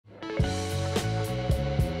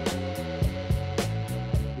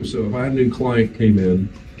So if I had a new client came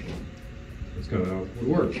in, that's kind of how it would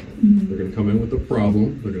work. They're going to come in with a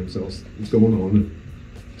problem. They're going to tell us what's going on and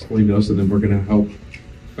explain to us, and then we're going to help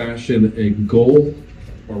fashion a goal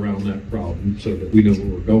around that problem so that we know where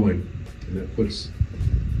we're going, and that puts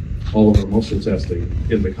all of our muscle testing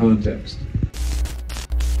in the context.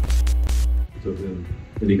 So then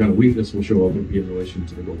any kind of weakness will show up and be in relation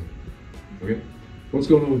to the goal. Okay? What's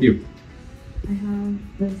going on with you? I have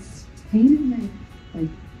this pain in my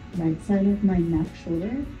right side of my neck,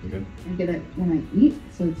 shoulder. Okay. I get it when I eat,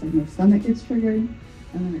 so it's like my stomach gets triggered, and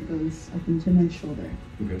then it goes up into my shoulder.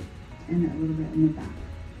 Okay. And a little bit in the back,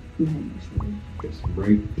 behind my shoulder. Okay, so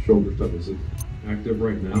right shoulder stuff, is it active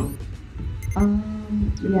right now?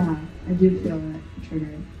 Yeah, I do feel it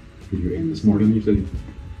triggered. Did you eat this morning, you said?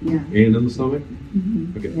 Yeah. And in the stomach?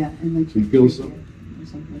 Okay. Yeah, and like so you feel something? Or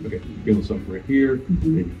something. Okay, you feel something right here,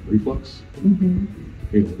 maybe reflux?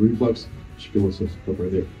 Maybe reflux, you feel stuff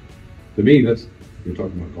right there. To me, that's, you're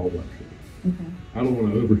talking about gallbladder. Okay. I don't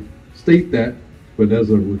want to overstate that, but as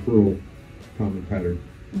a referral common pattern.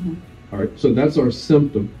 All right, so that's our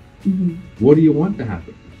symptom. What do you want to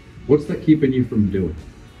happen? What's that keeping you from doing?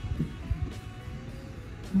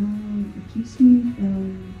 It keeps me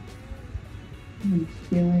from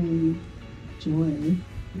feeling joy,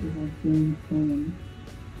 or feeling pain.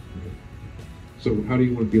 Okay. So how do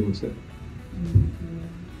you want to feel instead?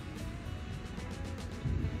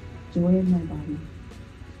 Joy in my body.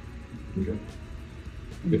 Okay.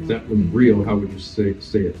 If that was real, how would you say it?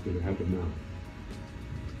 Did it happen now?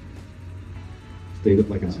 State it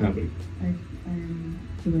like it's happening. I'm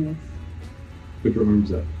joyous. Put your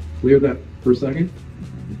arms up. Clear that for a second.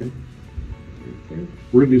 Okay.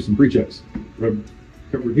 We're going to do some pre-checks. Rub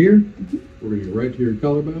cover here. We're going to go right to your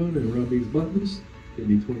collarbone and rub these buttons. Give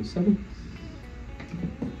me 27.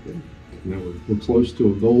 Okay. Now we're close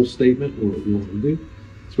to a goal statement or what we want to do.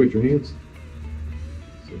 Switch your hands.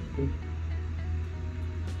 So, okay.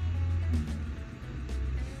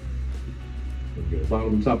 Okay,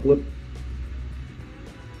 bottom and top lip.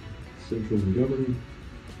 Central and governing.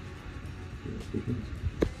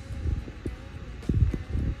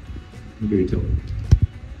 Okay, tell me.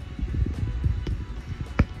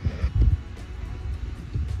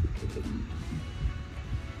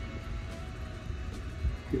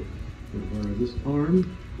 Good. Borrow this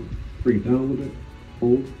arm. Bring it down a little bit.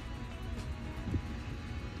 Hold.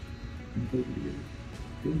 Good.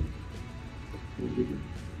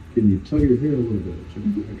 Can you tug your hair a little bit? Check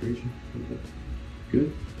the hydration. Okay.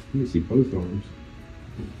 Good. Let me see both arms.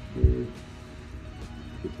 There.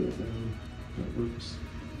 Put that down. That works.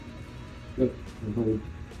 Good. And hold.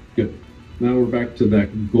 Good. Now we're back to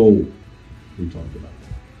that goal we talked about.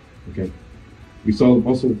 Okay. We saw the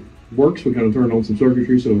muscle works. We kind of turned on some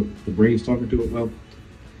circuitry so the brain's talking to it well.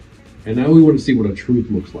 And now we want to see what a truth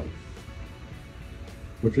looks like.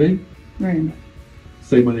 What's your name? Miranda.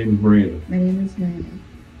 Say my name is Miranda. My name is Miranda.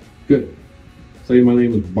 Good. Say my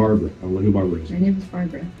name is Barbara. I don't know who Barbara is. My name is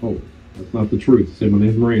Barbara. Oh, that's not the truth. Say my name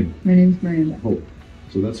is Miranda. My name is Miranda. Oh,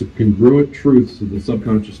 so that's a congruent truth, so the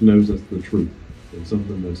subconscious knows that's the truth. And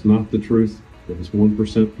something that's not the truth, if it's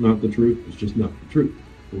 1% not the truth, it's just not the truth.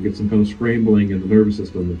 We'll get some kind of scrambling in the nervous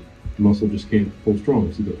system. The muscle just can't pull strong.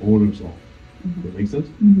 It's either on or it's off. Does that make sense?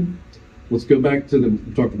 Let's go back to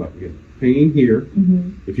we talked about again. Pain here.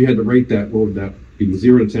 If you had to rate that, what would that be?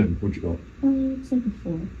 0 to 10. What'd you call it? It's like a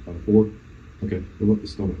 4. About a 4? Okay. What about the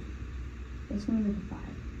stomach? This one like a 5.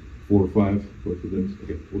 4 or 5? Both of those?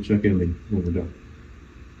 Okay. We'll check in when we're done.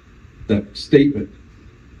 That statement,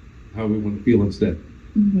 how we want to feel instead.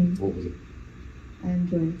 What was it? I am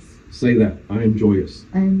joyous. Say that. I am joyous.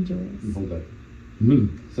 I am joyous. And hold that.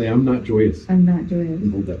 Say I'm not joyous. I'm not joyous.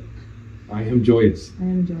 And hold that. I am joyous. I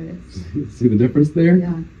am joyous. See the difference there?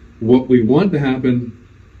 Yeah. What we want to happen,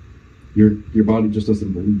 your body just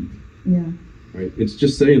doesn't believe. Yeah. Right? It's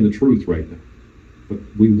just saying the truth right now. But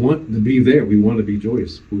we want to be there. We want to be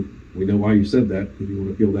joyous. We know why you said that, because you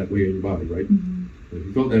want to feel that way in your body, right? But if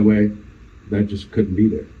you felt that way, that just couldn't be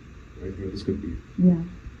there. Right? Or this couldn't be. Yeah.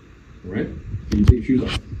 All right? Can you take your shoes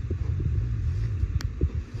off?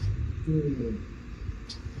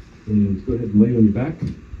 And go ahead and lay on your back.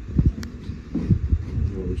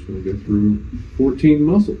 We're just going to go through 14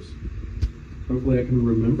 muscles. Hopefully I can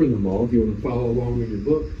remember them all if you want to follow along in your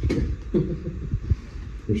book.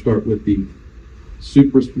 We'll start with the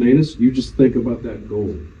supraspinatus. You just think about that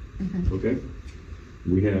goal. Okay?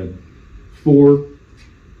 We had 4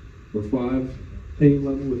 or 5 pain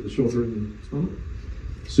level with the shoulder and the stomach.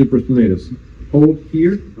 Supraspinatus. Hold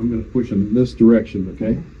here. I'm going to push in this direction,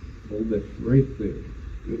 okay? Hold that right there.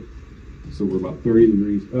 Good. So we're about 30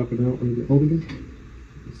 degrees up and out. Hold again.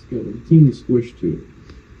 Let's get a teeny squish to it.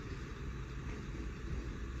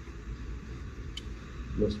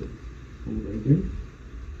 This one. Hold it right there.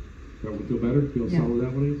 That one feel better? Feel Yeah. solid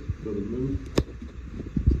that one? Doesn't move.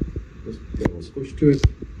 Just get a little squish to it.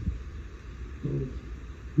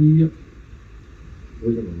 Yep.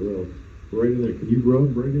 We're gonna rub right in there. Can you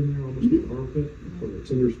rub right in there, almost the armpit, or the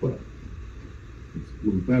tender spot? It's a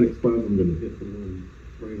lymphatic spot. I'm gonna hit the one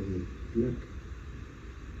right on the neck.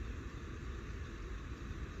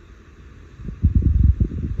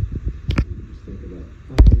 Just think about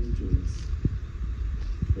joints.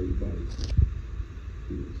 Everybody.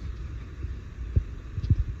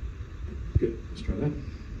 Good. Let's try that.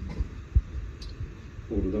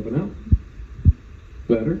 Hold it up and out.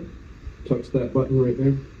 Better. Touch that button right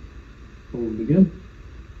there. Hold it again.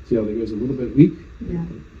 See how that goes a little bit weak? Yeah.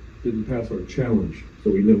 Didn't pass our challenge,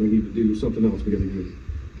 so we know we need to do something else. We got to do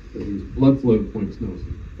these blood flow points now.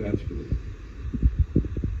 Vascular.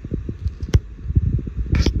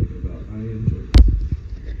 Thinking about IM joints.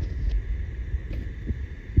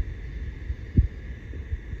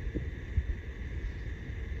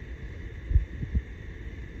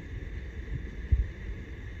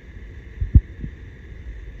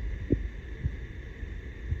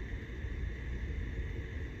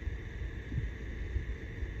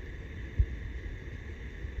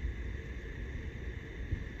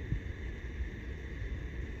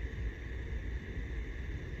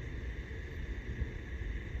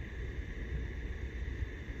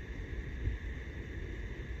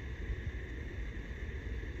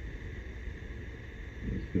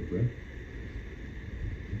 Good breath.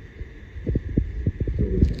 So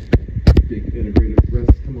big integrated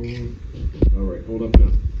breath come along. All right, hold up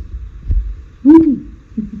now. Woo!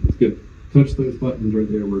 It's good. Touch those buttons right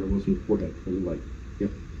there where it was in your forehead. Hold it light.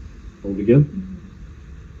 Yep. Hold it again.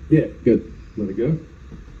 Yeah, good. Let it go.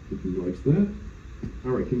 If you like that.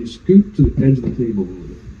 All right, can you scoot to the edge of the table a little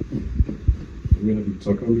bit? I'm gonna have you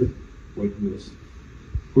tuck under like this.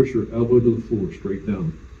 Push your elbow to the floor, straight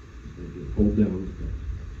down. Hold down.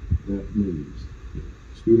 That moves.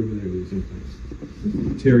 Scoot over there, do the same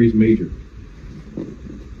thing. Terry's major.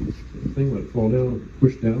 Same thing, let it fall down,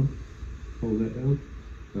 push down, hold that down.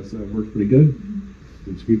 That works pretty good.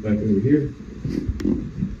 Then scoot back over here.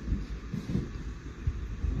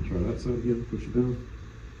 Try that side again, push it down.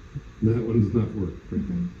 That one does not work. Right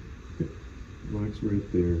there. Okay. Relax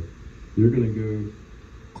right there. You're going to go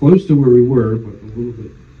close to where we were, but a little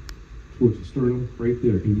bit towards the sternum, right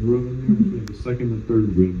there. Can you rub in there between the second and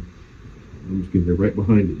third rib? I'm just getting there right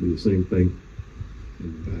behind it. Do the same thing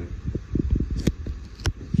in the back.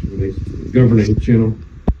 So relates to the governing channel.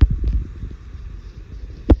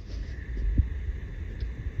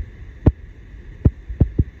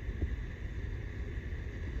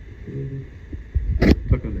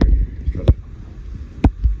 Tuck under again. Let's try that.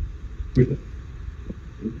 Push that.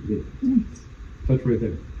 Good. Nice. Touch right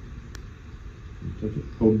there. Touch it.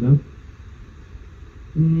 Hold it down.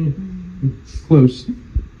 Close.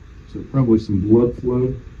 So probably some blood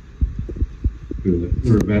flow. Go to the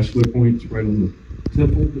neurovascular points right on the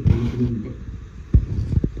temple.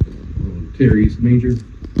 On Terry's major.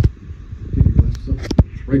 Take your glasses off.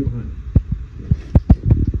 It's right behind it.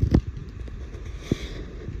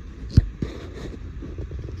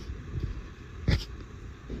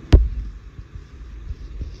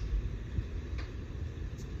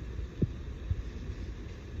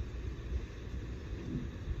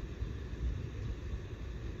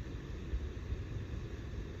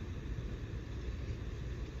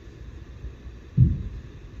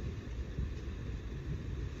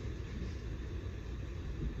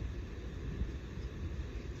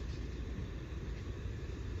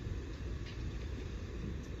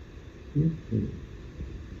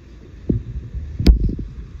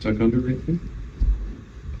 Tuck under right there.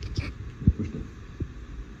 Push down.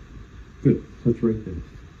 Good. Touch right there.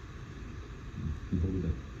 And hold it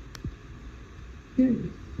down. Okay.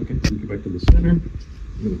 Okay. Then get back to the center. I'm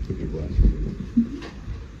going to put your glass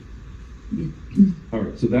right. All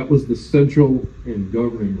right. So that was the central and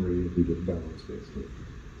governing meridian. We just balanced basically.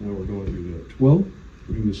 Now we're going to 12.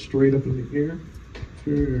 Bring this straight up in the air.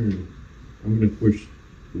 Turn. I'm going to push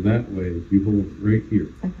that way. You hold right here.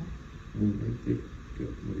 Okay. Hold right there.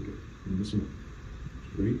 Good. Let it go. And this one.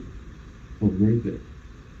 Straight. Hold right there.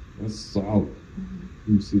 That's solid.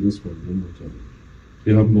 Let me see this one more time.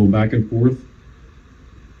 See how I'm going back and forth?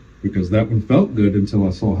 Because that one felt good until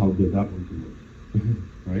I saw how good that one could look.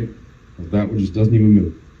 Right? But that one just doesn't even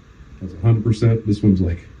move. That's 100%. This one's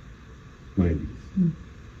like 90.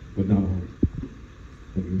 But not 100.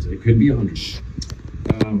 That means it could be 100.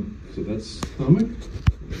 So that's stomach.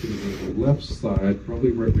 The left side,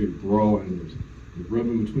 probably right where your bra line is. You rub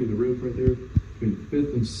in between the ribs right there, between the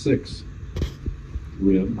 5th and 6th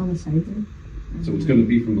rib. On the sides there? So it's going to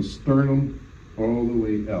be from the sternum all the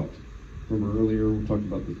way out. Remember earlier we talked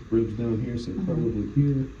about the ribs down here, so probably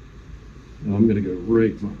here. And I'm going to go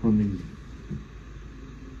right behind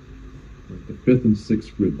like the 5th and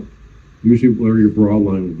 6th rib. Usually where your broad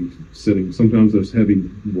line will be sitting. Sometimes those heavy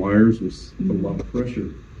wires with a lot of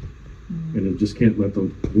pressure, and it just can't let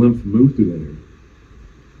the lymph move through that area.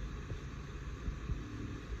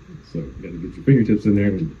 So you got to get your fingertips in there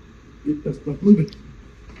and get that stuff moving.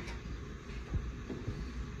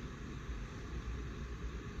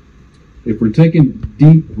 If we're taking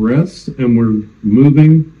deep breaths and we're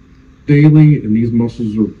moving daily and these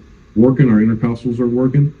muscles are working, our intercostals are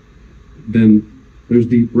working, then those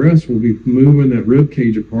deep breaths will be moving that rib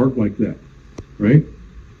cage apart like that, right?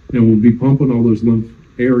 And we'll be pumping all those lymph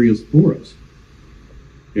areas for us.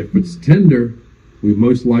 If it's tender, we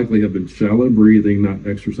most likely have been shallow breathing, not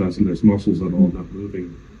exercising those muscles at all, not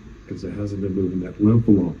moving, because it hasn't been moving that lymph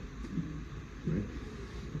along, right?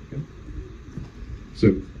 Okay.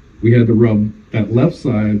 So we had to rub that left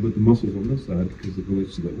side with the muscles on this side because it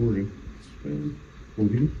relates to the organ. And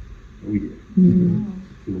over here. Oh, yeah.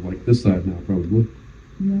 Feel like this side now, probably.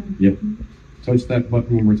 Yeah. Yep. Touch that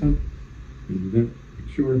button one more time. Do that.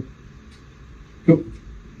 Make sure. Go.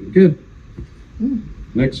 Good.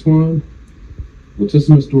 Next one.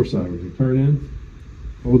 Latissimus dorsi. We're going to turn in.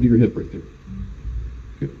 Hold your hip right there.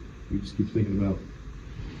 Good. We just keep thinking about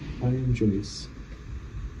iron joints.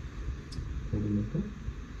 Holding like that.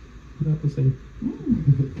 Not the same.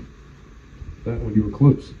 That one you were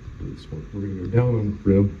close. This one. We're going to go down on the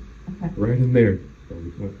rib. Okay. Right in there.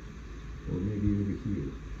 Or maybe over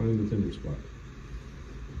here. Find the tender spot.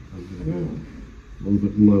 I'm going to go a little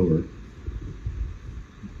bit lower.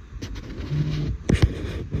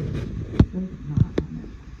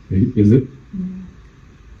 Is it? Yeah.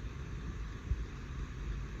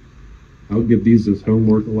 I'll give these as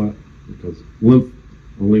homework a lot because lymph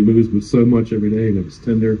only moves with so much every day, and if it's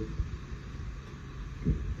tender,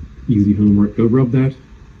 easy homework. Go rub that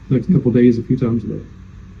next couple days a few times a day.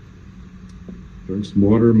 Drink some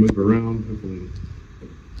water, move around, hopefully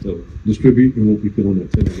it'll distribute, and won't be feeling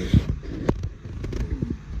that tenderness.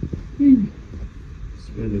 Spin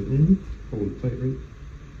it in, hold it tight right.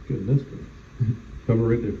 Good, that's good. Cover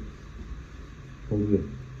right there. Hold it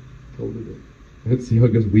in. Hold it in. Let's see how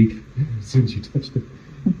it goes weak as soon as you touched it.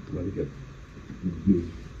 Let it go.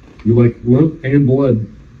 You like lymph and blood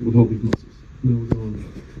with all these muscles. Now we're going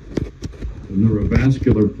the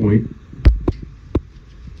neurovascular point.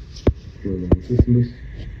 For the latissimus.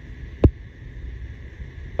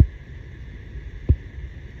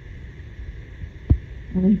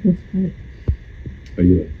 I like this part. Oh,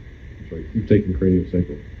 yeah. That's right. You're taking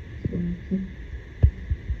craniosacral.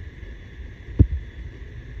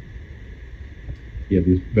 Yeah,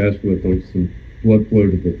 these vascular points and blood flow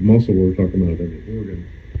to the muscle we're talking about in the organ,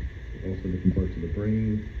 also different parts of the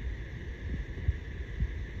brain.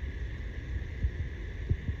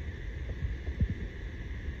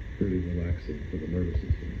 Pretty relaxing for the nervous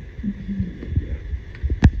system. Yeah.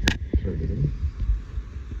 Turn it in.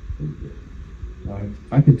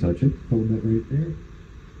 I can touch it. Hold that right there.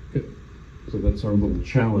 Good. So that's our little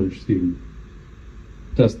challenge to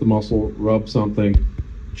test the muscle, rub something,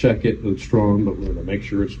 check it that it's strong, but we're going to make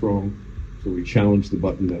sure it's strong. So we challenge the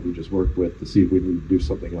button that we just worked with to see if we need to do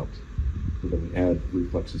something else. So then we add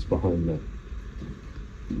reflexes behind that.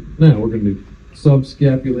 Now we're going to do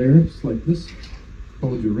subscapularis like this.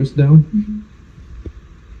 Hold your wrist down.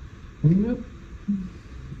 Yep.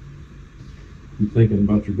 Keep thinking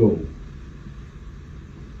about your goal.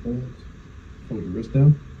 Hold your wrist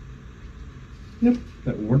down. Yep,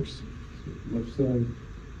 that works. Left side.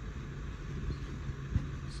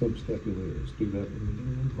 Subscapularis. Do that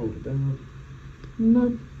again. Hold it down.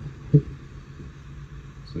 Nope.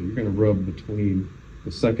 So you're going to rub between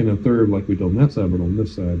the second and third like we did on that side, but on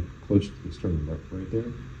this side, close to the sternum, right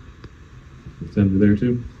there. It's under there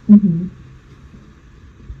too? Mm-hmm.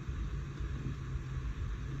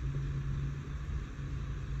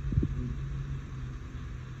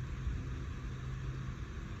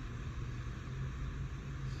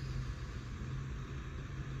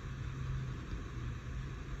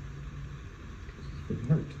 It's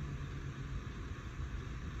hurt.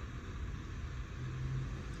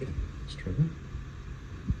 Yeah, let's try that.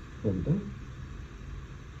 Hold it down.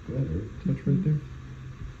 Go ahead, Eric. Touch right there.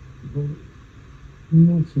 Hold it.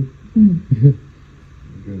 Awesome.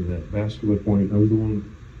 Go to that vascular point. That was the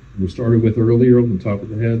one we started with earlier on the top of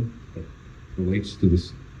the head. That relates to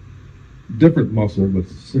this different muscle, but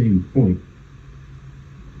it's the same point.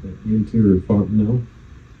 That anterior fontanelle.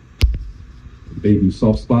 Baby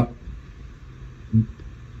soft spot.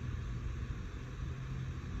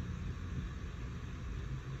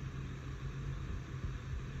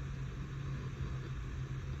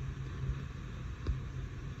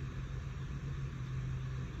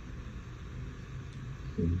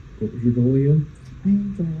 And what was your goal again? I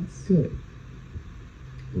guess. Good.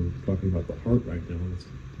 We're talking about the heart right now.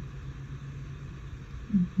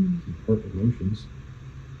 Some heart emotions.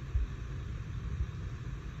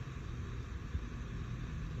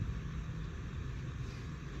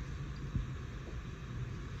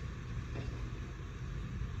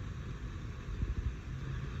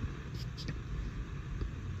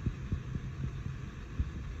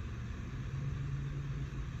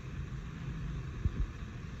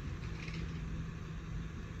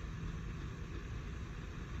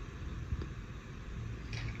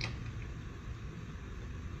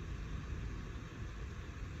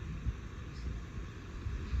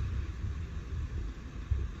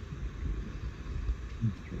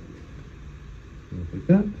 Like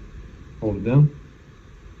that. Hold it down.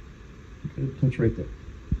 Okay, touch right there.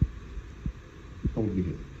 Hold it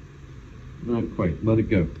again. Not quite. Let it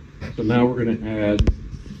go. So now we're going to add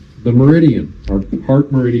the meridian. Our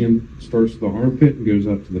heart meridian starts at the armpit and goes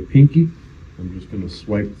up to the pinky. I'm just going to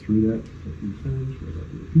swipe through that a few times right up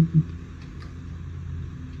to the pinky.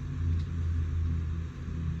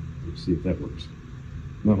 Let's see if that works.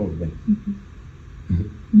 Now hold it down.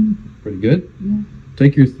 Pretty good? Yeah.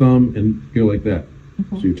 Take your thumb and go like that.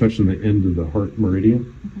 Okay. So you're touching the end of the heart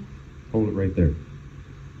meridian. Okay. Hold it right there.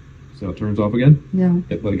 See how it turns off again? Yeah.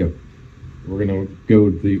 Yep, let it go. We're going to go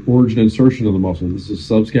to the origin insertion of the muscle. This is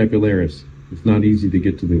subscapularis. It's not easy to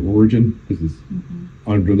get to the origin because it's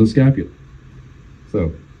under the scapula.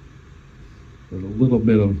 So there's a little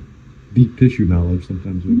bit of deep tissue knowledge.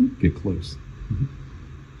 Sometimes we get close.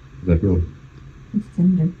 Is that really? It's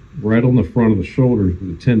tender. Right on the front of the shoulders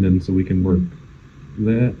with the tendon, so we can work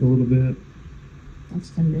that a little bit. That's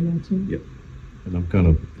tender there too. Yep. And I'm kind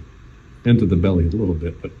of into the belly a little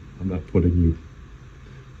bit, but I'm not putting you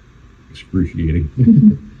excruciating.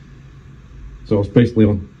 So it's basically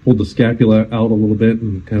I'll pull the scapula out a little bit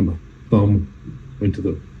and kind of thumb into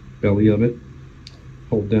the belly of it.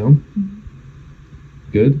 Hold down.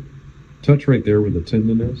 Good. Touch right there where the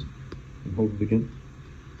tendon is and hold it again.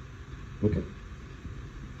 Okay.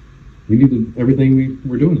 We need everything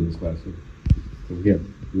we're doing in this class. So we have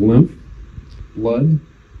lymph, blood,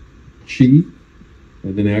 chi,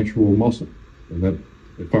 and then actual muscle. And that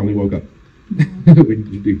it finally woke up. We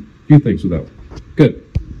need to do a few things with that one. Good.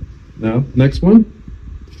 Now, next one,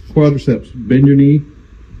 quadriceps. Bend your knee.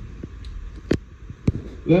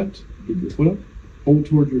 That. Get your foot up. Hold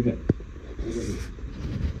towards your head.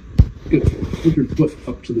 Good. Put your foot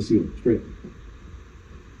up to the ceiling. Straight.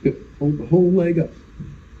 Good. Hold the whole leg up.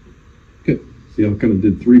 Good. See how I kind of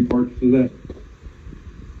did 3 parts to that?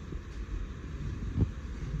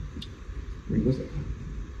 Bring this up.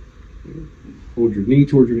 Hold your knee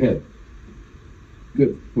towards your head.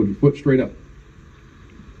 Good. Hold your foot straight up.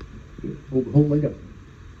 Good. Hold the whole leg up.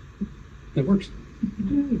 That works.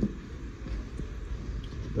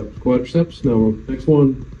 That was quadriceps. Now, next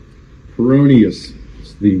one, peroneus.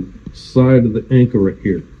 It's the side of the ankle right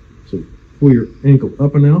here. So pull your ankle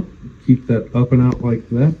up and out. Keep that up and out like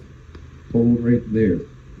that. Hold right there.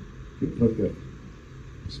 Good. Like that.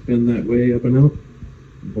 Spin that way up and out.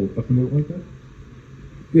 Hold up and out like that.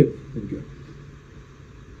 Good. There we go.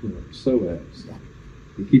 Psoas.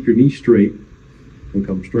 You keep your knee straight and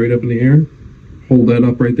come straight up in the air. Hold that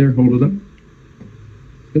up right there. Hold it up.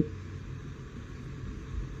 Good.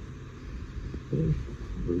 Okay.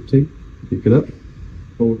 Rotate. Pick it up.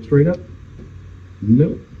 Hold it straight up.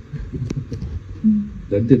 No.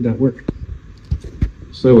 That did not work.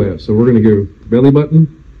 Psoas. So we're going to go belly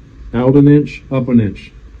button, out an inch, up an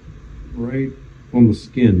inch. Right on the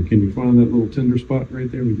skin. Can you find that little tender spot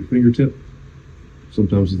right there with your fingertip?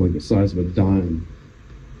 Sometimes it's like the size of a dime.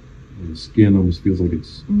 And the skin almost feels like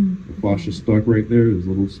it's the fascia stuck right there. There's a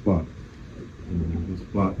little spot. And then there's a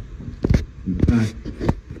spot in the back.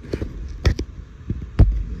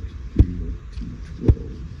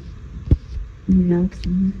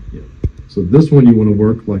 Yeah. So this one you want to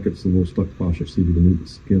work like it's a little stuck fascia. See if you can move the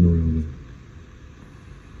skin around there.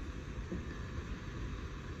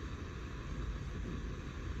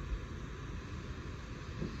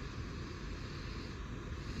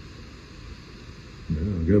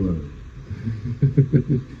 Good one.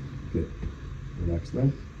 Good. Relax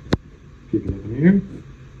that. Keep it up in the air.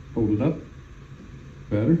 Hold it up.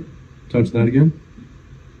 Better. Touch that again.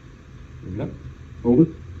 Bring it up. Hold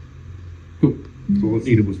it. Cool. So all it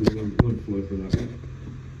needed was lymph flow for that one.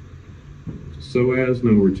 Psoas,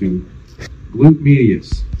 now we're to glute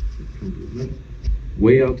medius.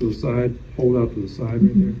 Way out to the side. Hold out to the side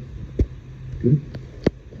right there. Good.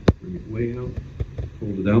 Bring it way out.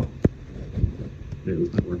 Hold it out. There,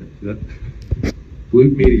 it's not working. See that?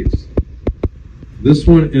 Glute medius. This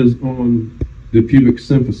one is on the pubic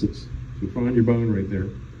symphysis. So find your bone right there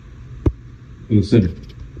in the center.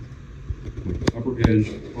 Like the upper edge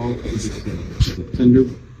off the center. Is that tender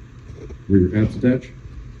where your abs attach?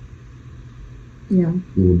 Yeah.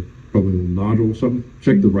 Probably a little nodule or something.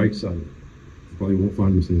 Check the right side of it. You probably won't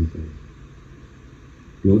find the same thing.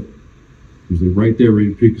 Feel it? Usually right there where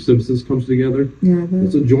your pubic symphysis comes together. Yeah.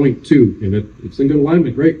 It's a joint too, and it's in good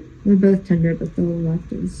alignment. Great. They're both tender, but the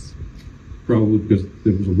left is probably because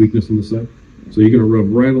there was a weakness on the side. So you're going to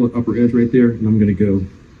rub right on the upper edge right there, and I'm going to go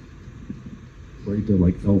right to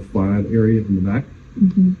like L5 area in the back.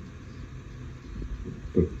 Mm-hmm.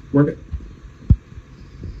 But work it.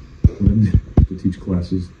 I used to teach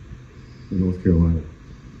classes in North Carolina.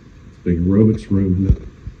 It's a big aerobics room.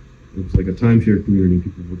 It was like a timeshare community.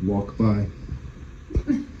 People would walk by.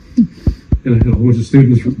 And I had a whole bunch of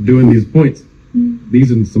students doing these points.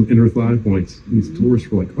 These and some inner thigh points. And these tourists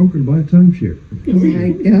were like, "Oh, we're going to buy a timeshare." Oh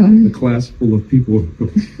my God. A class full of people.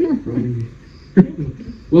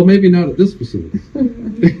 Well, maybe not at this facility.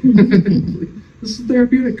 This is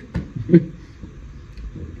therapeutic. There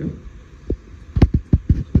we go.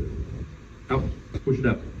 Out. Push it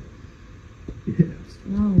out. Yes.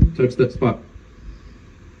 Wow. Touch that spot.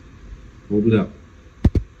 Hold it out.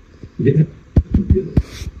 Yeah. Good.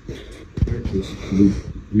 All right, this is the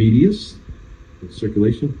medius.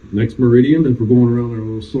 Circulation. Next meridian, if we're going around our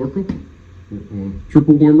little circle.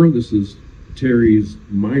 Triple warmer, this is teres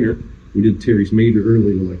minor. We did teres major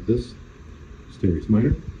earlier like this. It's teres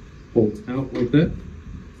minor. Hold out like that.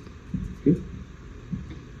 Good.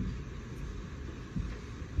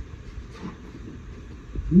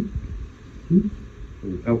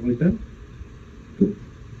 Hold out like that. Good.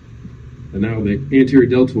 And now the anterior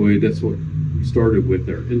deltoid, that's what we started with,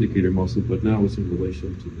 our indicator muscle, but now it's in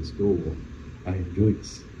relation to this goal. I enjoy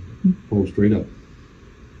this. Hold straight up.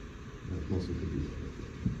 That muscle can do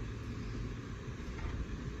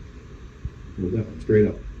that. Hold that one straight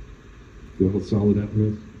up. Feel how solid that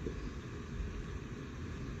one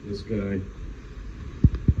is? This guy.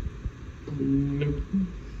 Nope.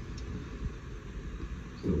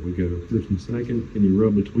 So we go first and second. Can you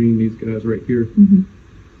rub between these guys right here? Mm-hmm.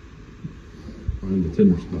 Find the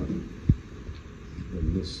tender spot.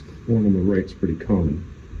 And this one on the right is pretty common.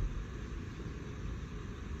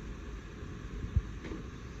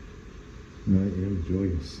 I am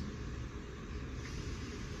joyous.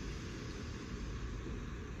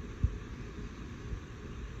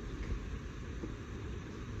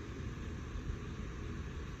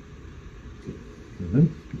 And then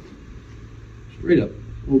straight up.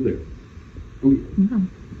 Hold there. Oh yeah. Wow.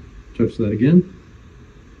 Touch that again.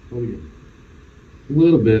 Hold again. A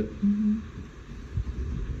little bit. Mm-hmm.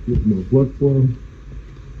 Get more blood flow.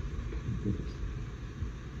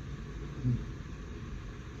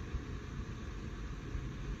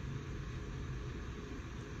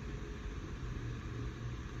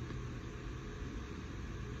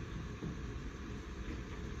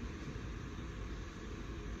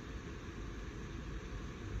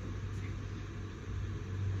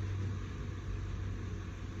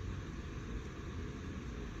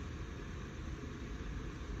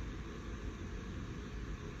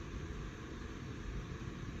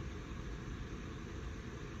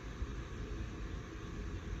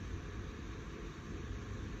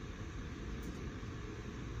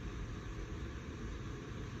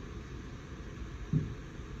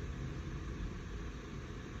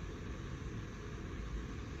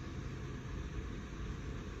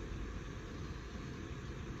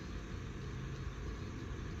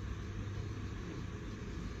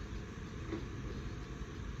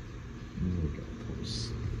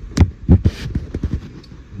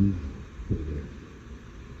 Put it there.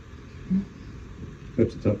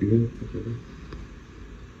 Touch the top of your head.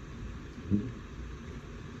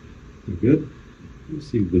 You good? Let's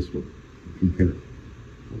see this one. Compare it.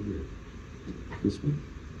 Over here. This one.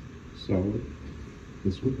 Solid.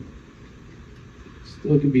 This one.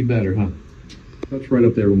 Still could be better, huh? Touch right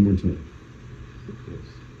up there one more time.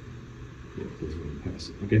 Yeah, this one pass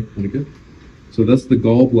it. Okay, pretty good. So that's the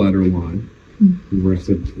gallbladder line. Where I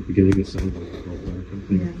said at the beginning it sounded like a gallbladder kind of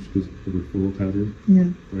thing, because of the referral pattern.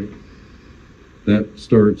 Yeah. Right? That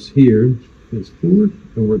starts here, goes forward,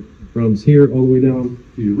 and it runs here all the way down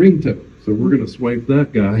to your ring toe. So we're going to swipe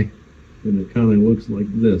that guy, and it kind of looks like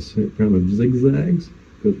this. It kind of zigzags,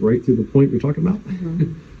 goes right through the point you're talking about.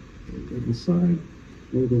 On the side,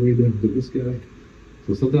 all the way down to this guy.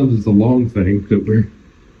 So sometimes it's a long thing that we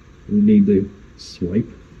need to swipe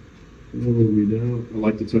all the way down. I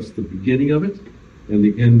like to touch the beginning of it and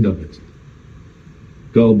the end of it.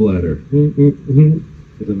 Gallbladder.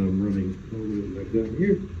 And then I'm running all the way right down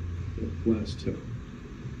here. That last toe.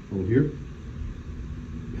 Hold here.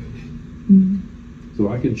 So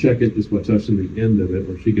I can check it just by touching the end of it,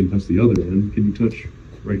 or she can touch the other end. Can you touch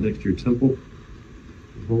right next to your temple?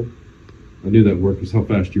 Hold. I knew that worked, because how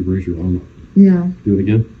fast you raise your arm up. Yeah. Do it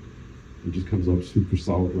again. It just comes up super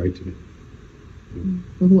solid right to me.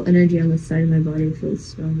 The whole energy on the side of my body feels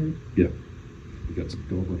stronger. Yeah. You got some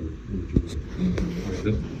gallbladder energy.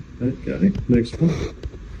 All right, that guy. Next one.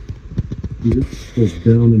 Here. Goes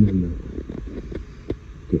down and then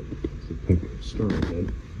good. So pepper. Start again.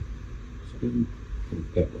 Spin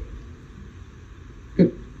that way.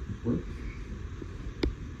 Good. Work.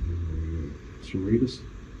 Serratus.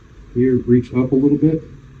 Here, reach up a little bit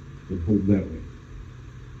and hold that way.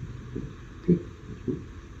 Good.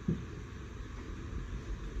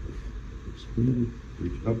 Spin.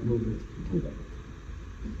 Reach up a little bit and hold that way.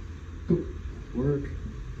 Good. Work.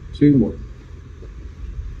 2 more.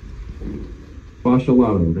 Fascia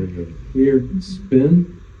lata. Bring it here.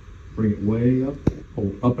 Spin. Bring it way up.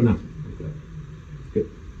 Hold up and out. Like that. Good.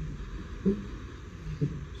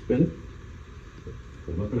 Spin it.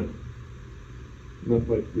 Hold up and out. Not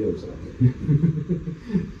like the other side.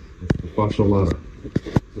 That's the fascia lata.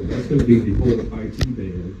 So that's going to be the whole IT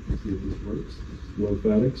band. Let's see if this works.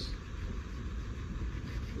 Lymphatics.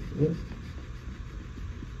 Yeah.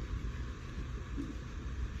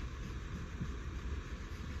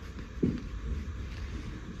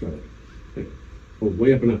 Got it. Okay. Hold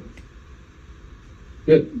way up and out.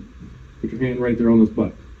 Good. Put your hand right there on this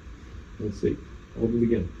butt. Let's see. Hold it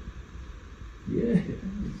again. Yeah.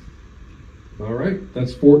 All right.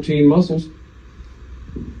 That's 14 muscles.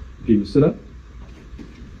 Can you sit up?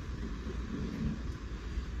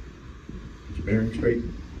 Get your bearing straight.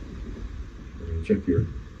 We're going to check your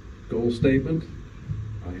goal statement.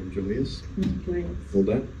 I am Julius. Hold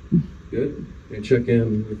that. Good. And check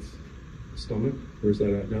in with the stomach. Where's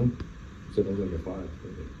that at now? So that was like a 5.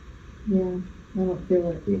 Yeah, I don't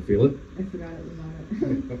feel it. You don't feel it? I forgot it was on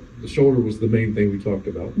it. The shoulder was the main thing we talked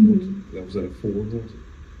about. That was at a 4.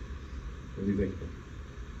 What do you think?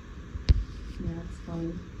 Yeah, it's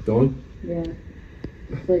fine. Dawn? Yeah.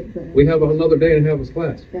 It's like the We have another day and a half of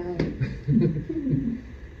class. down.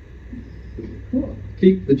 Cool.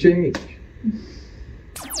 Keep the change.